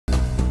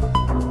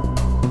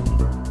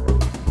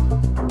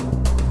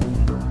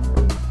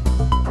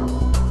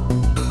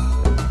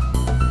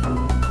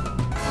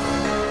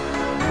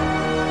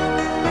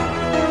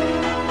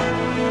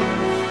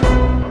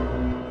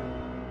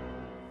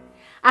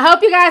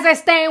you guys are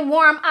staying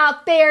warm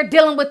out there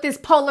dealing with this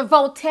polar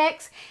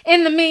vortex.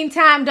 In the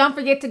meantime, don't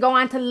forget to go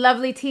on to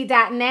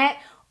lovelytea.net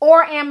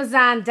or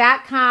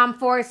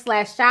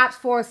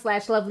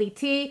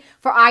amazon.com/shops/lovelytea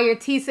for all your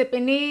tea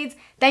sipping needs.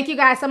 Thank you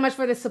guys so much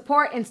for the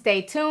support and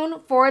stay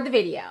tuned for the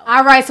video.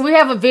 All right, so we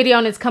have a video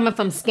and it's coming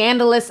from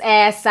Scandalous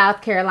ass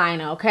South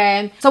Carolina,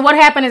 okay? So what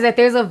happened is that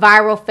there's a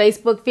viral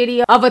Facebook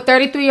video of a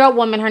 33-year-old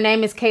woman. Her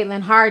name is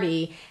Caitlin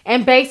Hardy.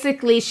 And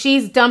basically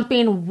she's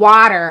dumping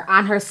water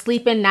on her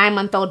sleeping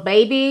 9-month-old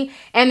baby.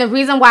 And the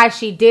reason why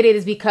she did it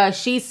is because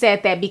she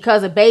said that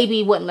because a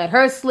baby wouldn't let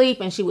her sleep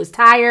and she was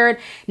tired,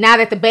 now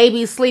that the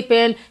baby's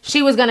sleeping,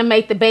 she was gonna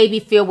make the baby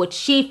feel what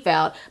she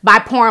felt by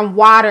pouring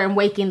water and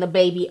waking the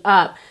baby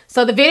up.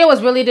 So the video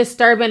was really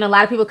disturbing. A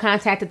lot of people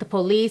contacted the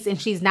police and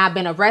she's not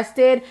been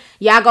arrested.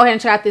 Y'all go ahead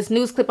and check out this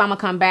news clip. I'm gonna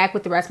come back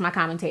with the rest of my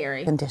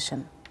commentary.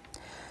 Condition.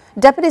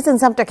 Deputies in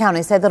Sumter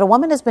County say that a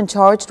woman has been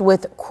charged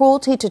with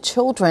cruelty to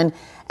children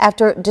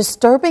after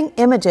disturbing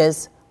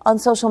images on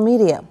social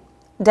media.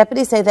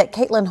 Deputies say that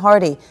Caitlin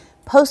Hardy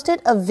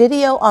posted a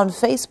video on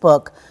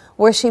Facebook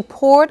where she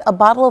poured a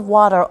bottle of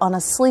water on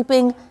a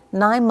sleeping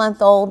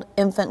 9-month-old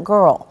infant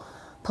girl.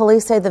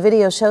 Police say the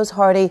video shows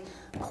Hardy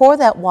pour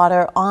that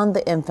water on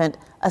the infant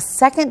a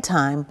second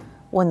time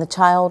when the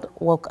child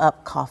woke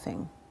up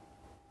coughing.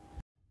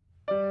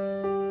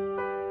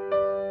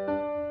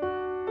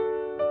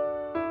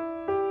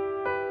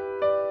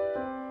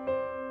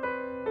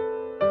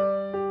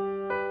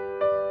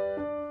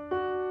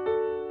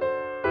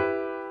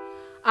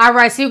 All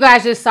right, so you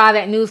guys just saw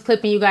that news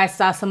clip and you guys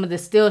saw some of the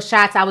still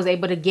shots I was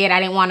able to get. I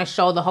didn't want to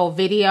show the whole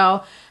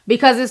video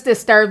because it's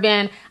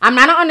disturbing. I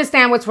don't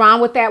understand what's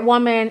wrong with that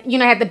woman. You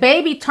know, had the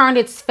baby turned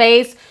its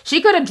face, she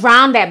could have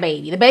drowned that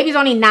baby. The baby's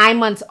only 9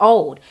 months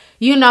old,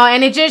 you know,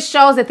 and it just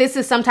shows that this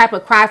is some type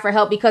of cry for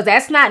help because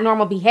that's not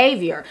normal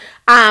behavior.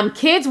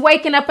 Kids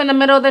waking up in the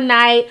middle of the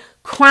night,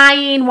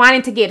 crying,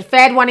 wanting to get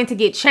fed, wanting to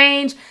get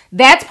changed.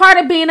 That's part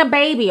of being a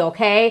baby,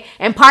 okay?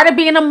 And part of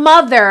being a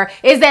mother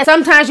is that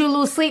sometimes you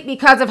lose sleep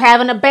because of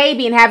having a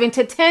baby and having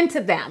to tend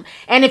to them.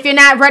 And if you're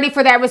not ready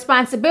for that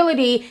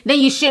responsibility, then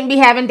you shouldn't be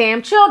having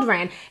damn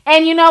children.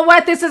 And you know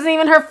what? This isn't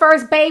even her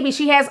first baby.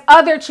 She has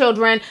other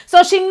children.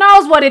 So she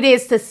knows what it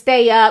is to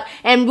stay up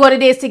and what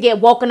it is to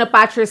get woken up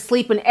out your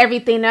sleep and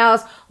everything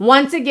else.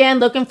 Once again,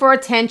 looking for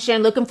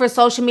attention, looking for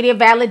social media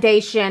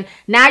validation.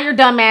 Now your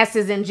dumb ass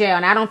is in jail.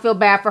 And I don't feel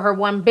bad for her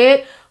one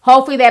bit.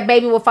 Hopefully that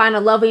baby will find a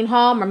loving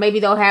home, or maybe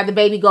they'll have the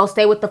baby go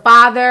stay with the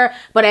father.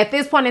 But at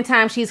this point in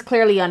time, she's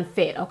clearly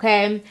unfit,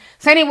 okay?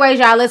 So anyways,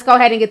 y'all, let's go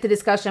ahead and get the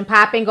discussion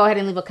popping. Go ahead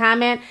and leave a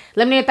comment.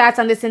 Let me know your thoughts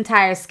on this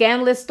entire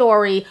scandalous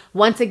story.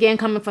 Once again,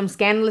 coming from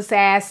Scandalous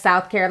ass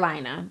South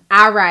Carolina.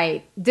 All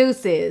right,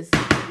 deuces.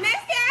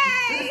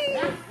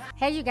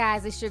 Hey you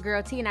guys, it's your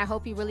girl T and I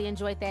hope you really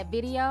enjoyed that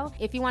video.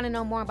 If you want to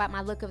know more about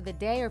my look of the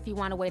day or if you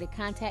want a way to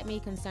contact me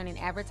concerning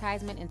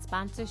advertisement and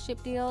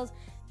sponsorship deals,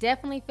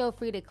 definitely feel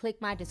free to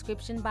click my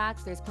description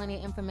box. There's plenty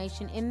of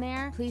information in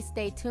there. Please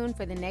stay tuned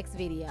for the next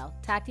video.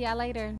 Talk to y'all later.